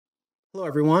Hello,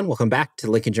 everyone. Welcome back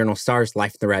to Lincoln Journal Stars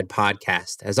Life in the Red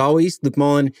podcast. As always, Luke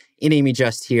Mullen and Amy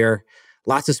Just here.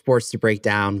 Lots of sports to break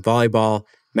down: volleyball,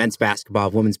 men's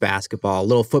basketball, women's basketball, a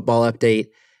little football update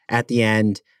at the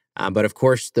end. But of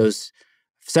course,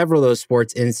 several of those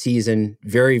sports in season,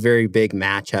 very, very big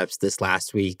matchups this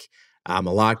last week. A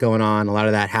lot going on. A lot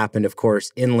of that happened, of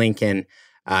course, in Lincoln.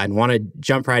 And want to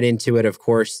jump right into it, of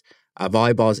course.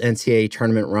 Volleyball's NCAA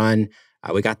tournament run.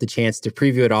 We got the chance to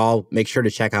preview it all. Make sure to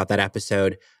check out that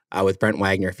episode with Brent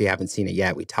Wagner if you haven't seen it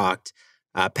yet. We talked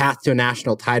path to a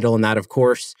national title, and that, of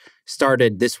course,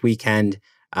 started this weekend.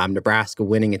 Nebraska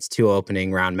winning its two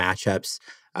opening round matchups.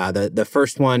 The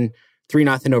first one,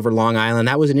 3-0 over Long Island.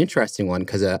 That was an interesting one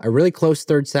because a really close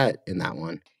third set in that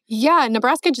one. Yeah,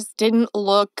 Nebraska just didn't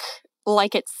look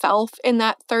like itself in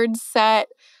that third set.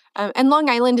 And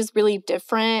Long Island is really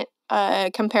different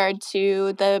compared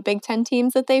to the Big Ten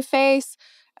teams that they face.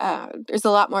 There's a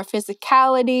lot more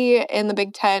physicality in the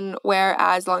Big Ten,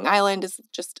 whereas Long Island is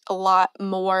just a lot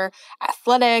more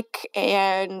athletic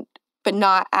but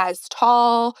not as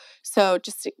tall. So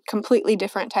just a completely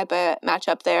different type of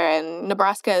matchup there. And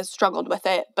Nebraska has struggled with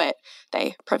it, but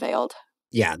they prevailed.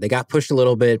 Yeah, they got pushed a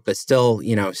little bit, but still,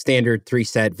 standard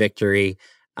 3-set victory.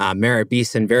 Merritt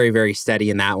Beeson, very, very steady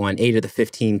in that one. 8 of the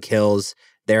 15 kills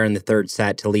there in the third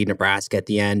set to lead Nebraska at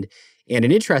the end. And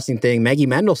an interesting thing, Maggie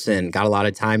Mendelson got a lot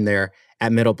of time there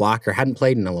at middle blocker, hadn't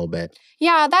played in a little bit.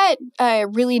 Yeah, that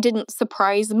really didn't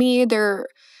surprise me. The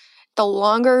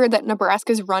longer that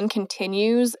Nebraska's run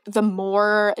continues, the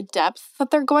more depth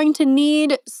that they're going to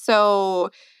need.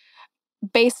 So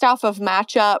based off of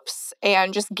matchups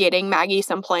and just getting Maggie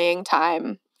some playing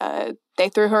time, they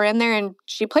threw her in there and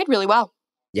she played really well.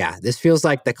 Yeah, this feels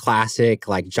like the classic,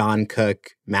 John Cook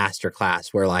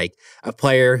masterclass where, a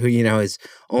player who, has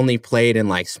only played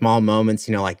in, small moments,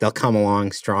 they'll come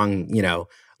along strong,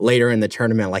 later in the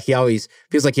tournament. He always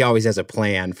feels like he always has a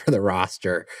plan for the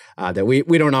roster that we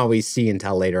don't always see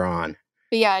until later on.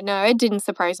 But yeah, no, it didn't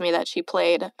surprise me that she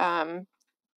played.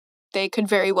 They could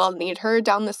very well need her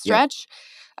down the stretch,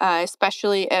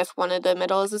 especially if one of the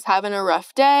middles is having a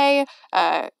rough day.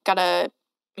 Gotta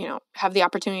have the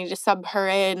opportunity to sub her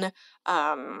in,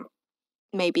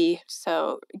 maybe.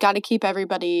 So got to keep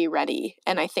everybody ready.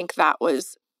 And I think that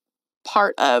was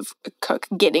part of Cook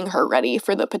getting her ready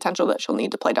for the potential that she'll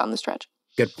need to play down the stretch.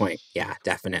 Good point. Yeah,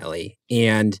 definitely.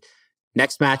 And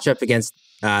next matchup against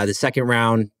the second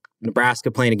round,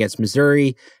 Nebraska playing against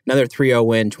Missouri. Another 3-0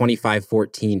 win,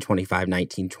 25-14,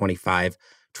 25-19,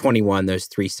 25-21, those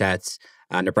 3 sets.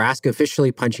 Nebraska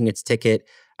officially punching its ticket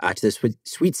to the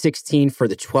Sweet 16 for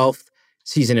the 12th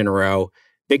season in a row.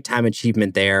 Big time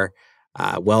achievement there.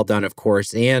 Well done, of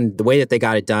course. And the way that they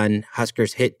got it done,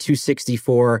 Huskers hit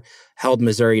 264, held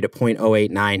Missouri to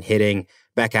 .089 hitting.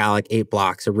 Becca Alec, 8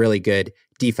 blocks, a really good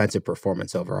defensive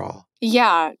performance overall.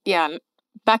 Yeah.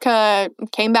 Becca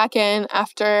came back in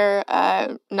after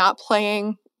not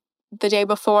playing the day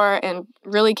before and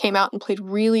really came out and played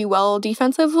really well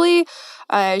defensively.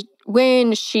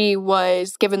 When she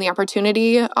was given the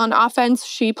opportunity on offense,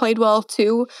 she played well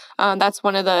too. That's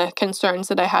one of the concerns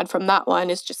that I had from that one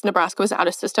is just Nebraska was out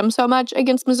of system so much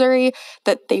against Missouri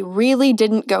that they really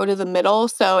didn't go to the middle.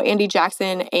 So Andy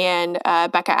Jackson and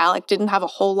Becca Alec didn't have a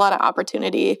whole lot of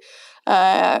opportunity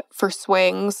for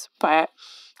swings, but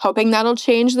hoping that'll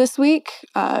change this week.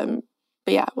 But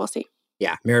yeah, we'll see.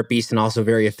 Yeah, Merritt Beeson also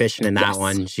very efficient in that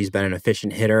one. She's been an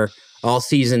efficient hitter all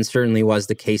season, certainly was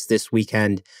the case this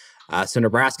weekend. So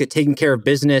Nebraska taking care of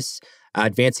business,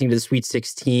 advancing to the Sweet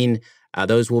 16.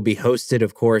 Those will be hosted,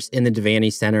 of course, in the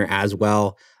Devaney Center as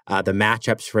well. The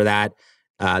matchups for that,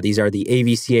 these are the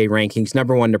AVCA rankings.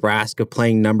 Number 1, Nebraska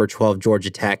playing number 12, Georgia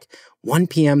Tech, 1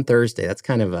 p.m. Thursday. That's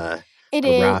kind of a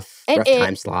rough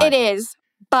time slot. It is,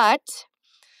 but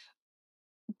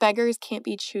beggars can't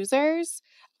be choosers.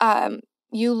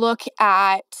 You look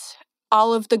at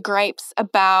all of the gripes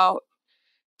about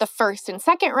the first and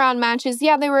second round matches.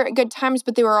 Yeah, they were at good times,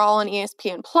 but they were all on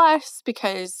ESPN Plus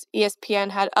because ESPN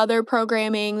had other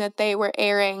programming that they were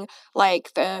airing,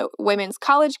 like the Women's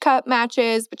College Cup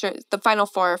matches, which are the Final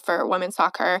Four for women's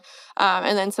soccer,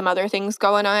 and then some other things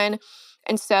going on.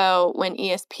 And so when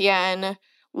ESPN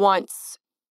wants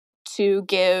to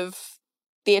give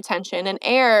the attention and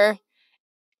air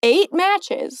 8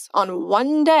 matches on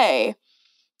one day,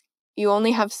 you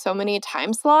only have so many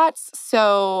time slots.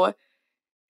 So,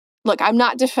 look, I'm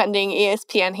not defending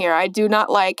ESPN here. I do not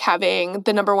like having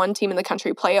the number 1 team in the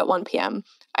country play at 1 p.m.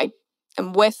 I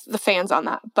am with the fans on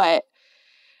that. But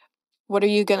what are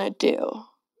you going to do,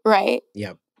 right?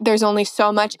 Yep. There's only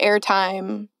so much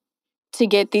airtime to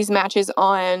get these matches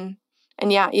on.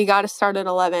 And yeah, you got to start at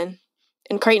 11.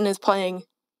 And Creighton is playing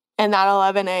in that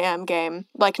 11 a.m. game,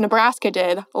 like Nebraska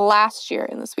did last year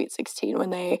in the Sweet 16 when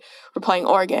they were playing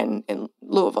Oregon in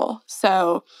Louisville.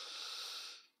 So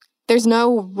there's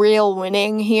no real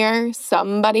winning here.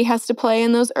 Somebody has to play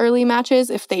in those early matches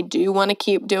if they do want to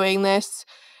keep doing this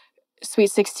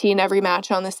Sweet 16 every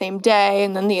match on the same day,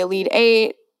 and then the Elite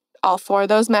Eight, all 4 of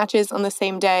those matches on the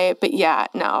same day. But yeah,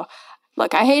 no.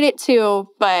 Look, I hate it too,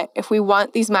 but if we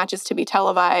want these matches to be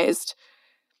televised,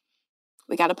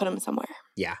 we got to put them somewhere.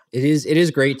 Yeah, it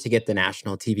is great to get the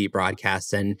national TV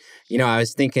broadcasts. And, I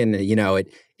was thinking,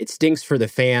 it stinks for the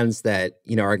fans that,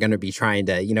 are going to be trying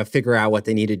to, figure out what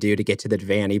they need to do to get to the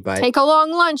Devaney. But take a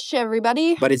long lunch,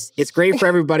 everybody. But it's great for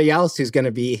everybody else who's going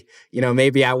to be,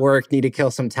 maybe at work, need to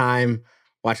kill some time,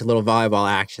 watch a little volleyball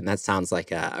action. That sounds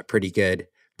like a pretty good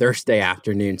Thursday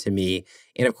afternoon to me.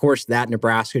 And of course, that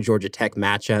Nebraska-Georgia Tech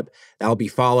matchup, that will be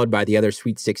followed by the other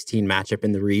Sweet 16 matchup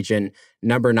in the region,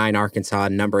 number 9 Arkansas,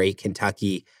 number 8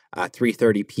 Kentucky,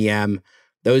 3:30 p.m.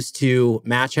 Those 2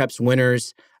 matchups,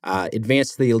 winners,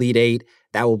 advance to the Elite Eight.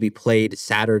 That will be played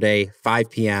Saturday, 5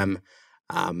 p.m.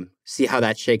 See how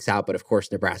that shakes out. But of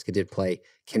course, Nebraska did play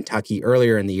Kentucky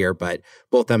earlier in the year, but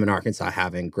both them and Arkansas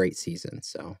having great seasons.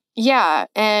 So yeah,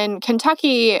 and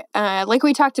Kentucky, like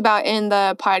we talked about in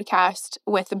the podcast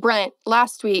with Brent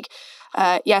last week,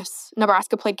 yes,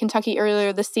 Nebraska played Kentucky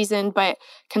earlier this season, but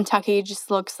Kentucky just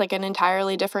looks like an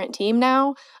entirely different team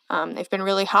now. They've been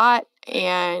really hot,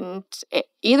 and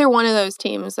either one of those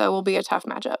teams will be a tough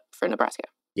matchup for Nebraska.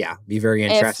 Yeah, be very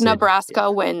interested. If Nebraska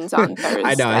wins on Thursday.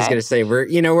 I know. I was going to say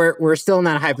we're still in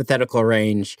that hypothetical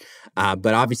range,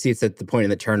 but obviously it's at the point in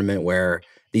the tournament where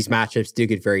these matchups do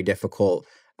get very difficult.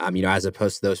 As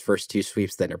opposed to those first 2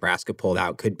 sweeps that Nebraska pulled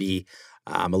out, could be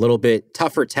a little bit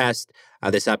tougher test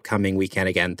this upcoming weekend.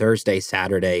 Again, Thursday,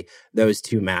 Saturday, those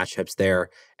 2 matchups there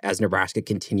as Nebraska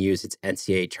continues its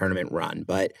NCAA tournament run.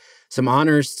 But some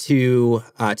honors to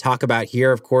talk about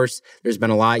here. Of course, there's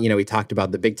been a lot. We talked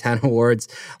about the Big Ten Awards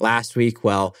last week.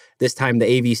 Well, this time the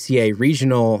AVCA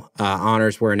regional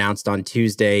honors were announced on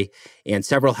Tuesday, and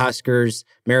several Huskers,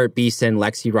 Merritt Beeson,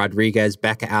 Lexi Rodriguez,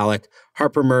 Becca Alec,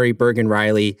 Harper Murray, Bergen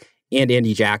Riley, and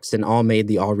Andy Jackson all made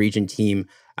the all-region team,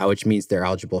 which means they're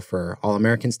eligible for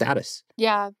All-American status.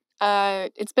 Yeah,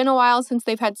 it's been a while since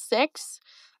they've had 6.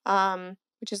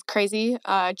 Which is crazy.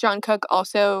 John Cook,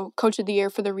 also Coach of the Year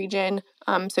for the region.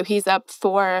 So he's up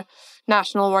for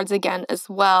national awards again as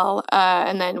well.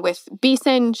 And then with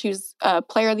Beeson, she was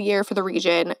Player of the Year for the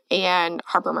region. And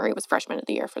Harper Murray was Freshman of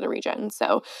the Year for the region.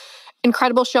 So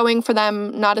incredible showing for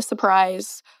them. Not a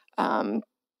surprise.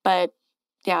 But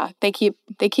yeah, they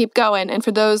keep going. And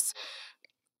for those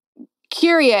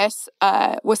curious,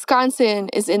 Wisconsin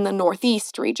is in the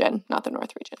Northeast region, not the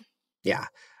North region. Yeah.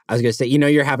 I was going to say,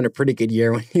 you're having a pretty good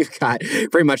year when you've got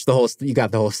pretty much the whole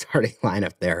starting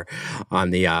lineup there on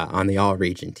the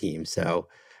all-region team. So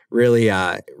really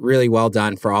well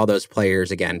done for all those players.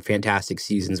 Again, fantastic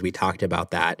seasons. We talked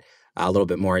about that a little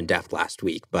bit more in depth last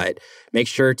week, but make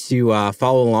sure to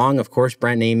follow along. Of course,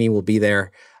 Brent and Amy will be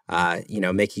there,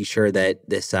 making sure that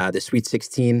the Sweet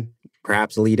 16,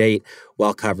 perhaps Elite Eight,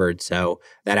 well covered. So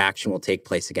that action will take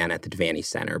place again at the Devaney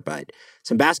Center. But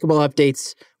some basketball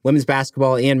updates. Women's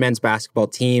basketball and men's basketball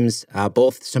teams,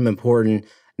 both some important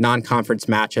non-conference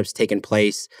matchups taking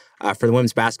place. For the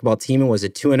women's basketball team, it was a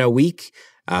 2-0 week.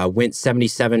 Went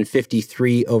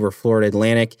 77-53 over Florida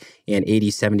Atlantic and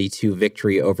 80-72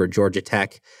 victory over Georgia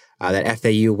Tech. That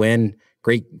FAU win,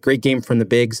 great game from the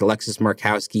bigs. Alexis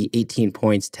Markowski, 18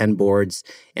 points, 10 boards,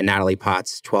 and Natalie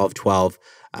Potts, 12-12.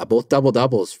 Both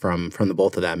double-doubles from the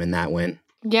both of them in that win.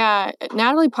 Yeah,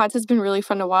 Natalie Potts has been really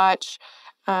fun to watch.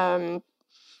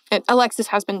 Alexis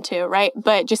has been too, right?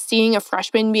 But just seeing a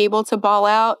freshman be able to ball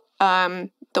out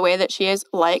the way that she is,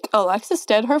 like Alexis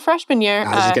did her freshman year,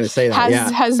 I was just going to say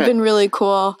that, has been really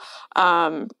cool.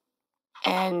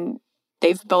 And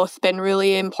they've both been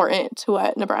really important to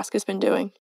what Nebraska's been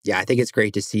doing. Yeah, I think it's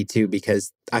great to see, too,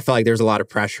 because I feel like there's a lot of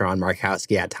pressure on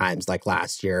Markowski at times, like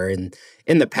last year. And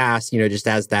in the past, just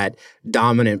as that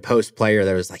dominant post player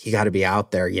that was like, you got to be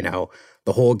out there,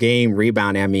 the whole game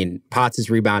rebounding. I mean, Potts is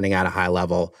rebounding at a high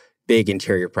level, big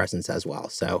interior presence as well.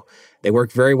 So they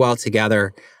work very well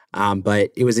together. But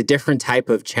it was a different type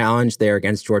of challenge there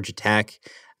against Georgia Tech.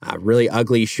 Really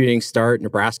ugly shooting start.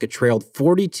 Nebraska trailed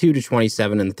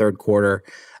 42-27 in the third quarter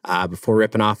before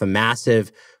ripping off a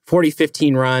massive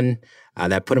 40-15 run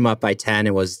that put them up by 10.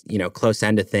 It was, close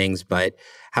end of things. But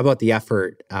how about the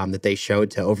effort that they showed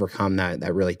to overcome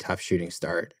that really tough shooting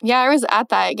start? Yeah, I was at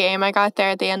that game. I got there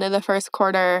at the end of the first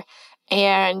quarter,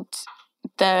 and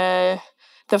the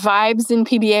vibes in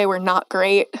PBA were not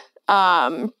great.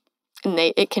 And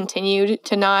it continued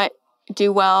to not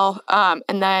do well.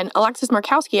 And then Alexis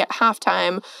Markowski at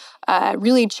halftime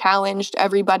really challenged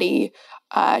everybody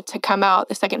to come out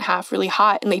the second half really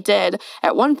hot, and they did.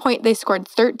 At one point, they scored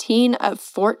 13 of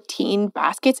 14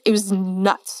 baskets. It was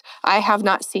nuts. I have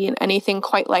not seen anything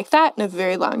quite like that in a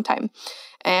very long time.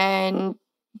 And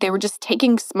they were just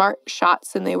taking smart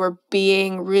shots, and they were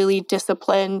being really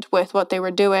disciplined with what they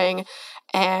were doing.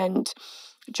 And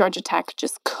Georgia Tech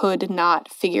just could not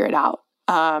figure it out.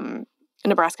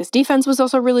 Nebraska's defense was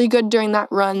also really good during that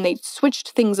run. They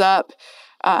switched things up,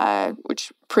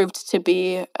 which proved to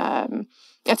be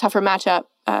a tougher matchup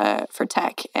for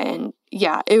Tech. And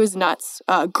yeah, it was nuts.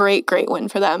 Great win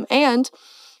for them. And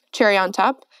cherry on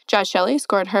top, Jazz Shelley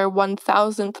scored her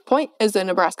 1,000th point as a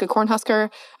Nebraska Cornhusker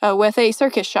with a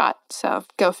circus shot. So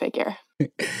go figure.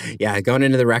 Yeah, going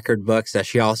into the record books,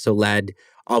 she also led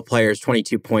all players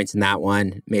 22 points in that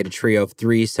one, made a trio of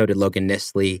three. So did Logan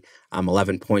Nisley,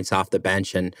 11 points off the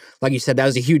bench. And like you said, that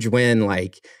was a huge win.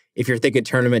 Like if you're thinking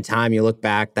tournament time, you look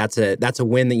back, that's a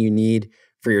win that you need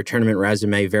for your tournament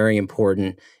resume. Very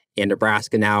important. And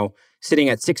Nebraska now sitting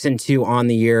at 6-2 on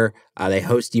the year. They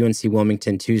host UNC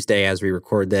Wilmington Tuesday as we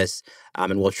record this,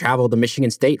 and will travel to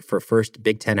Michigan State for first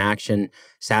Big Ten action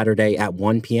Saturday at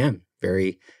 1 p.m.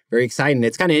 Very, very exciting.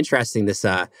 It's kind of interesting, this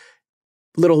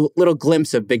little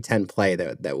glimpse of Big Ten play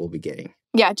that we'll be getting.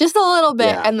 Yeah, just a little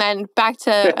bit, and then back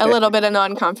to a little bit of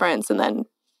non-conference, and then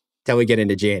till we get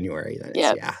into January,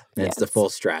 then it's the full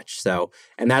stretch. So,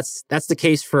 and that's the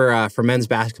case for men's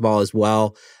basketball as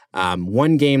well.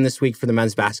 One game this week for the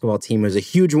men's basketball team was a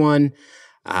huge one.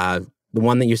 The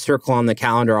one that you circle on the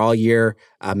calendar all year,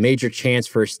 a major chance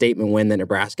for a statement win that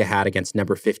Nebraska had against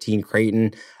number 15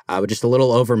 Creighton, but just a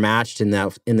little overmatched in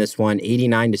this one.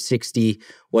 89-60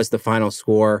 was the final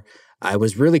score. It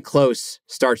was really close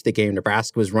start to the game.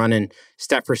 Nebraska was running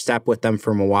step for step with them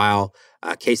for a while.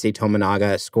 Keisei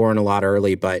Tominaga scoring a lot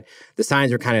early, but the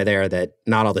signs were kind of there that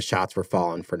not all the shots were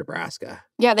falling for Nebraska.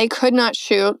 Yeah, they could not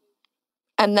shoot,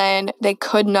 and then they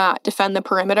could not defend the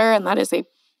perimeter, and that is a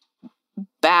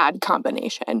bad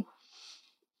combination.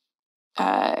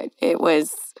 It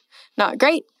was not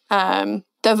great. The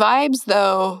vibes,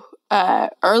 though,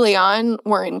 early on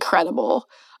were incredible.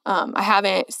 I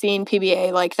haven't seen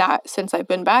PBA like that since I've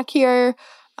been back here.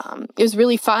 It was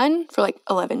really fun for like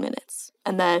 11 minutes,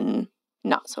 and then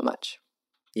not so much.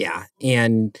 Yeah,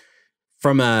 and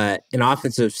from an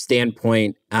offensive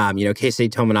standpoint, Keisei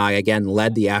Tominaga, again,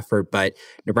 led the effort, but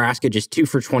Nebraska just 2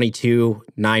 for 22,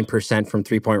 9% from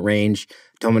three-point range.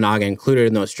 Tominaga included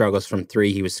in those struggles from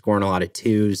three. He was scoring a lot of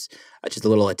twos, just a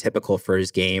little atypical for his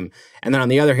game. And then on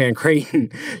the other hand, Creighton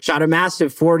shot a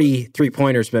massive 40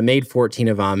 three-pointers, but made 14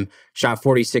 of them, shot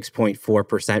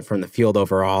 46.4% from the field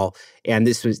overall. And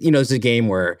this was, this is a game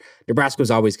where Nebraska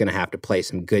was always going to have to play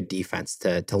some good defense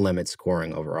to limit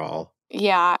scoring overall.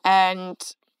 Yeah, and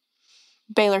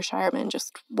Baylor Shireman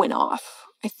just went off.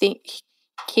 I think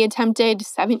he attempted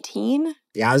 17.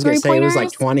 Yeah, I was going to say it was like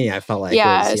 20, I felt like.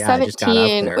 Yeah,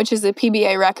 17, which is a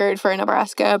PBA record for a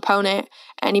Nebraska opponent,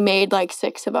 and he made like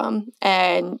 6 of them.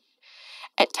 And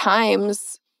at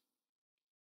times,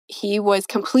 he was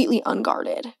completely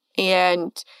unguarded.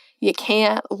 And you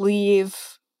can't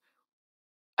leave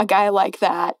a guy like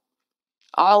that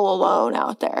all alone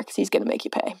out there because he's going to make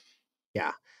you pay.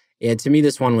 Yeah. And to me,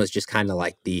 this one was just kind of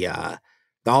like the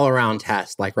all-around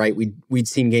test. Like, right, we'd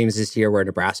seen games this year where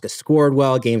Nebraska scored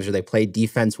well, games where they played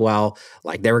defense well.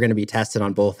 Like, they were going to be tested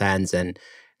on both ends, and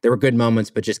there were good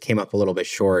moments, but just came up a little bit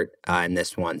short in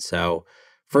this one. So,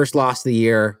 first loss of the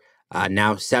year,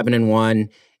 now 7-1.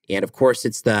 And, of course,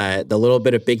 it's the little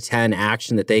bit of Big Ten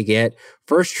action that they get.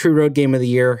 First true road game of the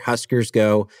year, Huskers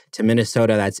go to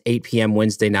Minnesota. That's 8 p.m.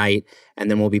 Wednesday night. And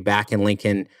then we'll be back in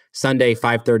Lincoln Sunday,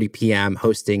 5:30 p.m.,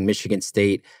 hosting Michigan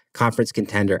State, conference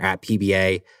contender at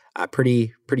PBA.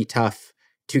 Pretty tough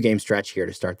 2-game stretch here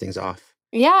to start things off.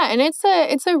 Yeah, and it's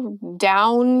a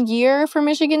down year for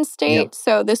Michigan State. Yep.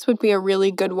 So this would be a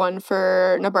really good one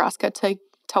for Nebraska to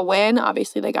win.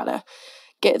 Obviously, they got to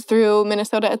get through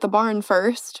Minnesota at the barn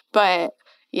first. But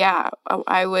yeah,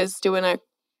 I was doing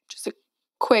just a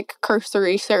quick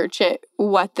cursory search at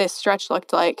what this stretch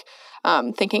looked like,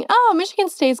 thinking, Michigan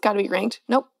State's got to be ranked.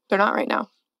 Nope, they're not right now.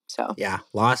 So yeah,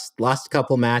 lost a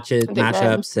couple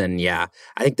matchups, and yeah,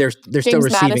 I think they're James still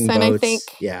receiving Madison, votes. I think,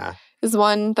 is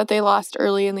one that they lost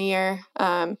early in the year.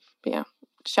 Yeah,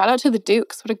 shout out to the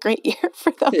Dukes. What a great year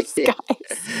for those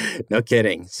guys. No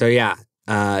kidding. So yeah,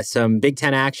 some Big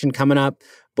Ten action coming up,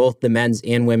 both the men's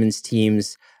and women's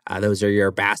teams. Those are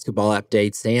your basketball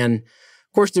updates, and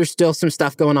of course, there's still some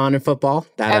stuff going on in football.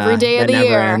 Every day of the never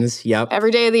year. Ends. Yep.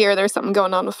 Every day of the year, there's something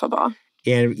going on with football.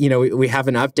 And, we have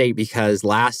an update because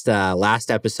last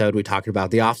episode, we talked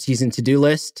about the offseason to-do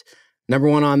list. Number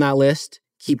one on that list,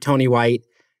 keep Tony White.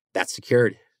 That's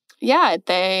secured. Yeah,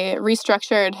 they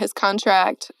restructured his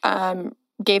contract,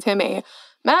 gave him a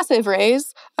massive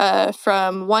raise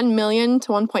from $1 million to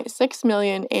 $1.6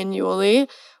 million annually,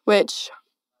 which...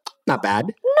 Not bad.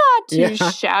 Not too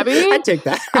shabby. I'd take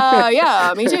that.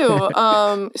 Yeah, me too.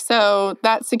 So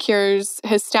that secures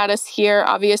his status here.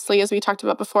 Obviously, as we talked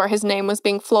about before, his name was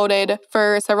being floated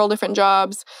for several different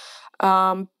jobs.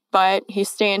 But he's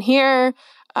staying here.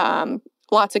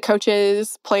 Lots of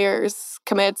coaches, players,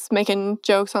 commits making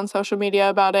jokes on social media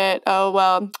about it. Oh,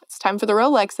 well, it's time for the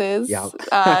Rolexes. Yep.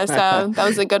 So that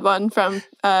was a good one from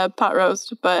Pot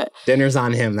Roast. But dinner's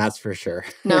on him, that's for sure.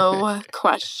 No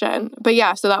question. But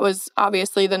yeah, so that was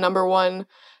obviously the number one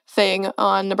thing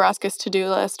on Nebraska's to-do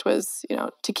list was,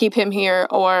 to keep him here,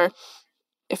 or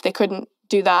if they couldn't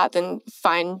do that, then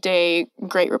find a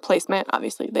great replacement.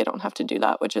 Obviously, they don't have to do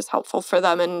that, which is helpful for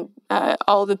them and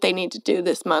all that they need to do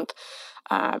this month.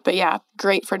 But yeah,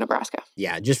 great for Nebraska.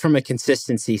 Yeah, just from a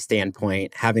consistency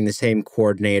standpoint, having the same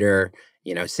coordinator,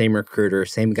 same recruiter,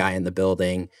 same guy in the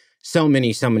building, so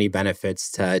many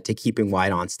benefits to keeping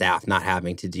White on staff, not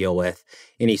having to deal with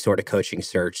any sort of coaching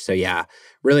search. So yeah,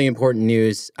 really important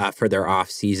news for their off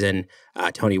season.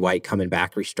 Tony White coming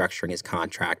back, restructuring his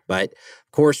contract. But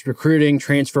of course, recruiting,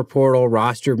 transfer portal,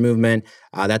 roster movement,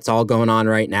 that's all going on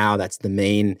right now. That's the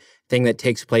main thing that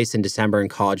takes place in December in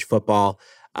college football.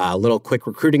 A little quick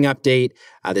recruiting update.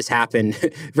 This happened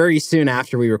very soon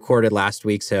after we recorded last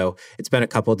week, so it's been a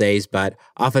couple days, but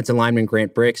offensive lineman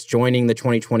Grant Bricks joining the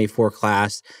 2024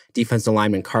 class, defensive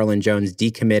lineman Carlin Jones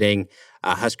decommitting.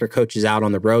 Husker coaches out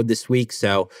on the road this week,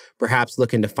 so perhaps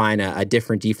looking to find a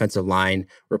different defensive line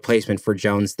replacement for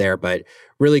Jones there, but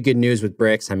really good news with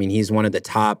Bricks. I mean, he's one of the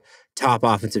top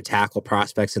offensive tackle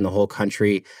prospects in the whole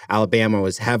country. Alabama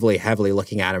was heavily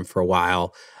looking at him for a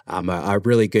while. A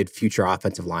really good future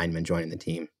offensive lineman joining the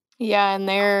team. Yeah, and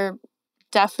they're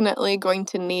definitely going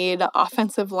to need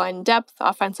offensive line depth,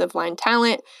 offensive line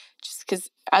talent, just because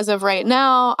as of right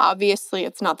now, obviously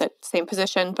it's not the same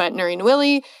position, but Noreen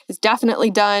Willie is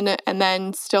definitely done, and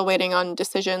then still waiting on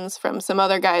decisions from some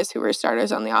other guys who were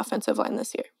starters on the offensive line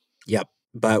this year. Yep.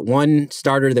 But one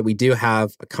starter that we do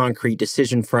have a concrete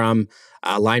decision from,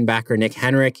 linebacker Nick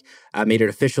Henrich, made it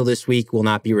official this week, will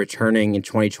not be returning in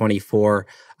 2024,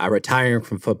 retiring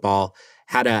from football.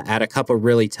 Had a couple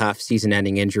really tough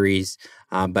season-ending injuries,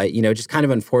 but just kind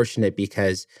of unfortunate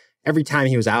because every time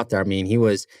he was out there, I mean, he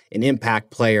was an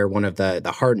impact player, one of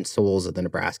the heart and souls of the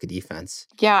Nebraska defense.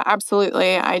 Yeah,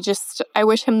 absolutely. I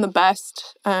wish him the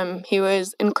best. He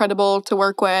was incredible to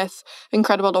work with,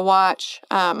 incredible to watch.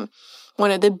 One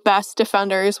of the best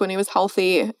defenders when he was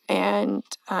healthy, and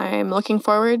I'm looking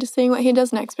forward to seeing what he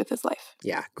does next with his life.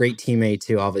 Yeah, great teammate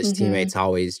too. All of his teammates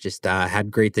always just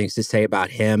had great things to say about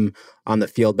him on the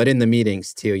field, but in the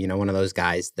meetings too. One of those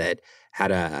guys that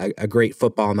had a great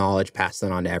football knowledge, passed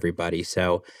that on to everybody.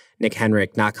 So Nick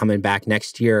Henrich not coming back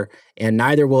next year, and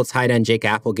neither will tight end Jake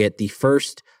Applegate, the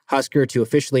first Husker to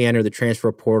officially enter the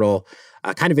transfer portal.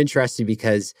 Kind of interesting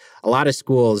because a lot of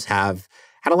schools have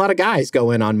had a lot of guys go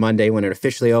in on Monday when it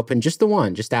officially opened. Just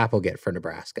Applegate for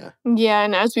Nebraska. Yeah,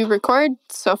 and as we record,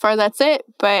 so far that's it.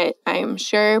 But I'm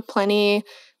sure plenty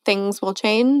things will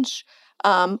change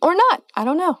or not. I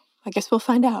don't know. I guess we'll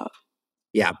find out.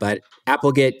 Yeah, but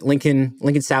Applegate,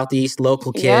 Lincoln Southeast,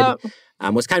 local kid,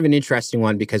 was kind of an interesting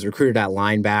one because recruited at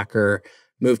linebacker,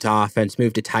 moved to offense,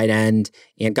 moved to tight end,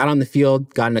 and got on the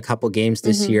field, got in a couple games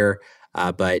this year,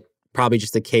 but probably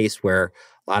just a case where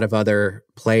a lot of other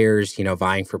players,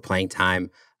 vying for playing time,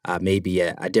 maybe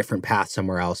a different path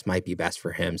somewhere else might be best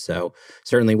for him. So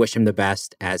certainly wish him the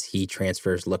best as he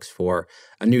transfers, looks for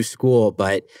a new school.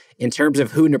 But in terms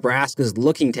of who Nebraska's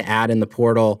looking to add in the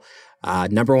portal,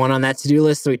 number one on that to-do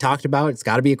list that we talked about, it's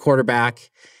got to be a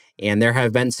quarterback. And there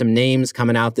have been some names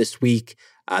coming out this week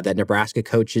that Nebraska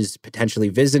coaches potentially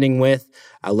visiting with,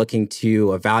 looking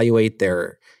to evaluate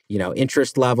their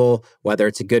interest level, whether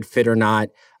it's a good fit or not.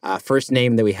 First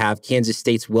name that we have, Kansas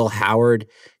State's Will Howard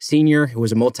Sr., who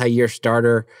was a multi-year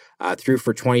starter, threw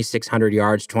for 2,600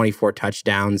 yards, 24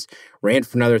 touchdowns, ran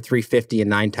for another 350 and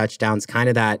 9 touchdowns, kind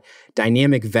of that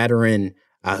dynamic veteran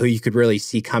who you could really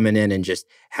see coming in and just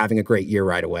having a great year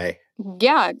right away.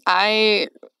 Yeah, I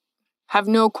have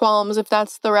no qualms if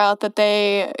that's the route that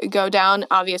they go down.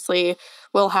 Obviously,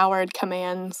 Will Howard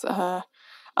commands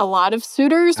a lot of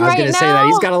suitors right now. I was going to say that.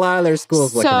 He's got a lot of their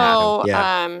schools looking at him.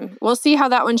 Yeah. We'll see how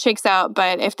that one shakes out.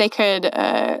 But if they could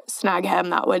snag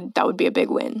him, that would be a big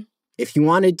win. if you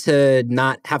wanted to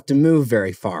not have to move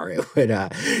very far,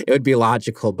 it would be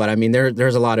logical. But I mean,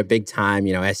 there's a lot of big time,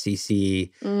 SEC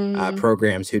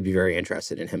programs who'd be very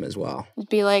interested in him as well. It'd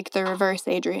be like the reverse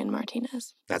Adrian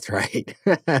Martinez. That's right.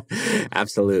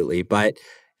 Absolutely. But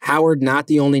Howard, not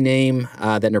the only name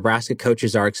that Nebraska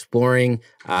coaches are exploring.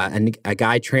 A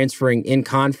guy transferring in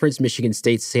conference, Michigan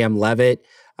State's Sam Leavitt,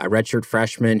 a redshirt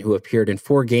freshman who appeared in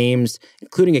 4 games,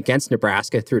 including against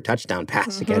Nebraska, threw a touchdown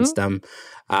pass against them.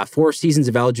 4 seasons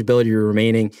of eligibility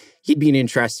remaining. He'd be an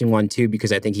interesting one, too,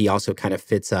 because I think he also kind of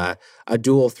fits a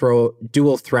dual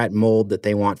threat mold that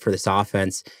they want for this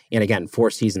offense. And again, 4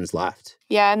 seasons left.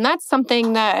 Yeah, and that's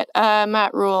something that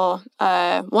Matt Rule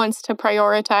wants to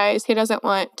prioritize. He doesn't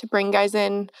want to bring guys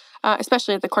in,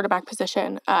 especially at the quarterback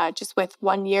position, just with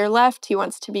 1 year left. He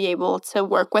wants to be able to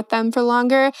work with them for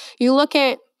longer. You look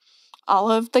at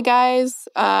all of the guys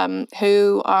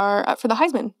who are up for the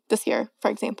Heisman this year,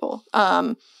 for example.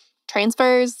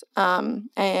 Transfers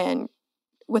and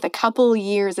with a couple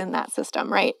years in that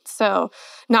system, right? So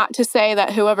not to say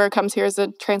that whoever comes here as a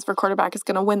transfer quarterback is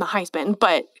going to win the Heisman,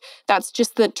 but that's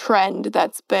just the trend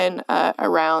that's been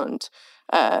around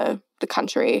the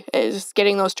country, is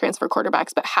getting those transfer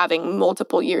quarterbacks, but having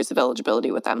multiple years of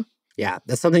eligibility with them. Yeah,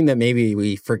 that's something that maybe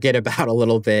we forget about a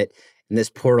little bit in this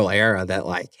portal era, that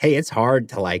hey, it's hard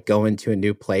to go into a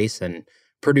new place and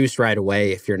produce right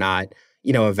away if you're not,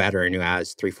 a veteran who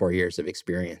has 3-4 years of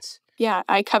experience. Yeah,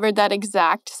 I covered that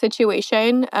exact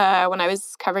situation when I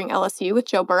was covering LSU with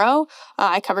Joe Burrow.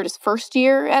 I covered his first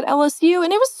year at LSU,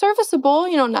 and it was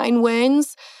serviceable, 9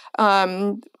 wins.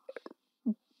 But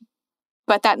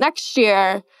that next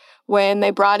year, when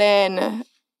they brought in,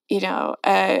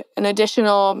 an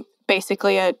additional,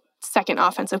 basically a second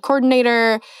offensive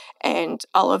coordinator, and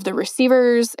all of the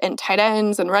receivers and tight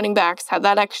ends and running backs had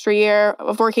that extra year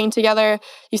of working together,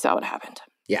 you saw what happened.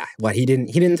 Yeah, he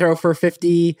didn't throw for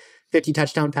 50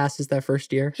 touchdown passes that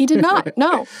first year? He did not,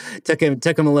 no. Took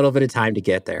him a little bit of time to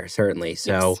get there, certainly.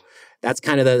 So yes. That's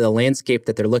kind of the landscape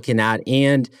that they're looking at.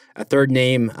 And a third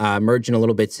name emerging a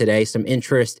little bit today, some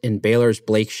interest in Baylor's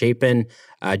Blake Shapen,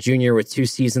 junior with 2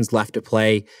 seasons left to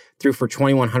play, threw for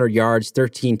 2,100 yards,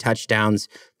 13 touchdowns,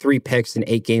 3 picks in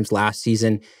 8 games last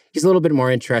season. He's a little bit more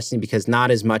interesting because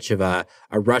not as much of a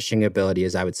rushing ability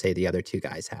as I would say the other 2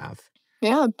 guys have.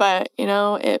 Yeah, but,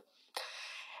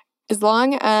 as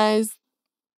long as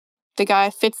the guy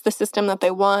fits the system that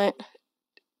they want,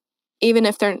 even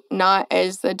if they're not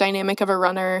as dynamic of a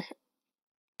runner,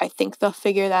 I think they'll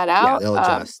figure that out. Yeah, they'll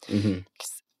adjust.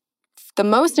 The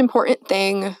most important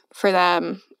thing for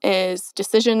them is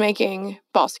decision-making,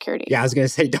 ball security. Yeah, I was going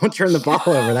to say, don't turn the ball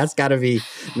over. That's got to be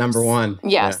number one.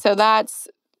 Yeah, so that's,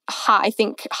 I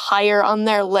think, higher on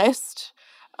their list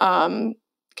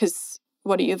because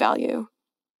what do you value?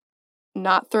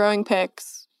 Not throwing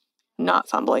picks, not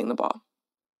fumbling the ball.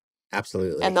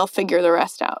 Absolutely. And they'll figure the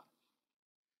rest out.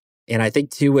 And I think,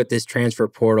 too, with this transfer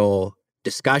portal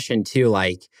discussion, too,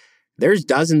 there's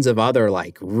dozens of other,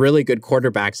 really good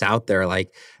quarterbacks out there.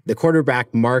 The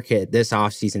quarterback market this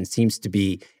offseason seems to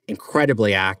be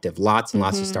incredibly active. Lots and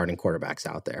lots of starting quarterbacks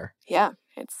out there. Yeah,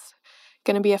 it's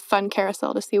going to be a fun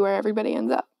carousel to see where everybody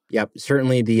ends up. Yep,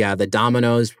 certainly the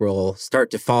dominoes will start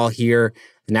to fall here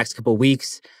the next couple of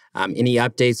weeks. Any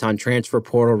updates on transfer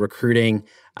portal recruiting,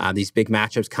 these big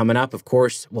matchups coming up, of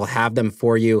course, we'll have them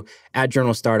for you at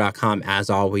journalstar.com as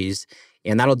always.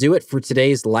 And that'll do it for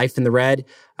today's Life in the Red.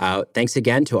 Thanks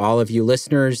again to all of you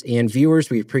listeners and viewers.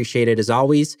 We appreciate it as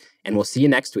always, and we'll see you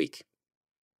next week.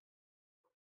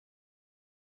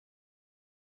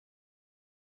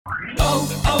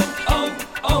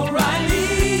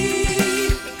 O'Reilly!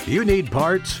 You need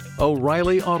parts?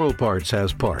 O'Reilly Auto Parts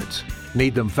has parts.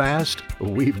 Need them fast?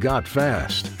 We've got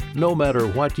fast. No matter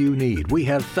what you need, we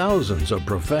have thousands of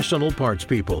professional parts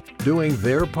people doing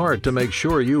their part to make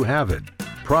sure you have it.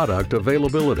 Product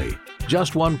availability.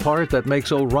 Just one part that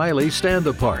makes O'Reilly stand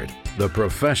apart. The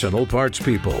professional parts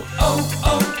people.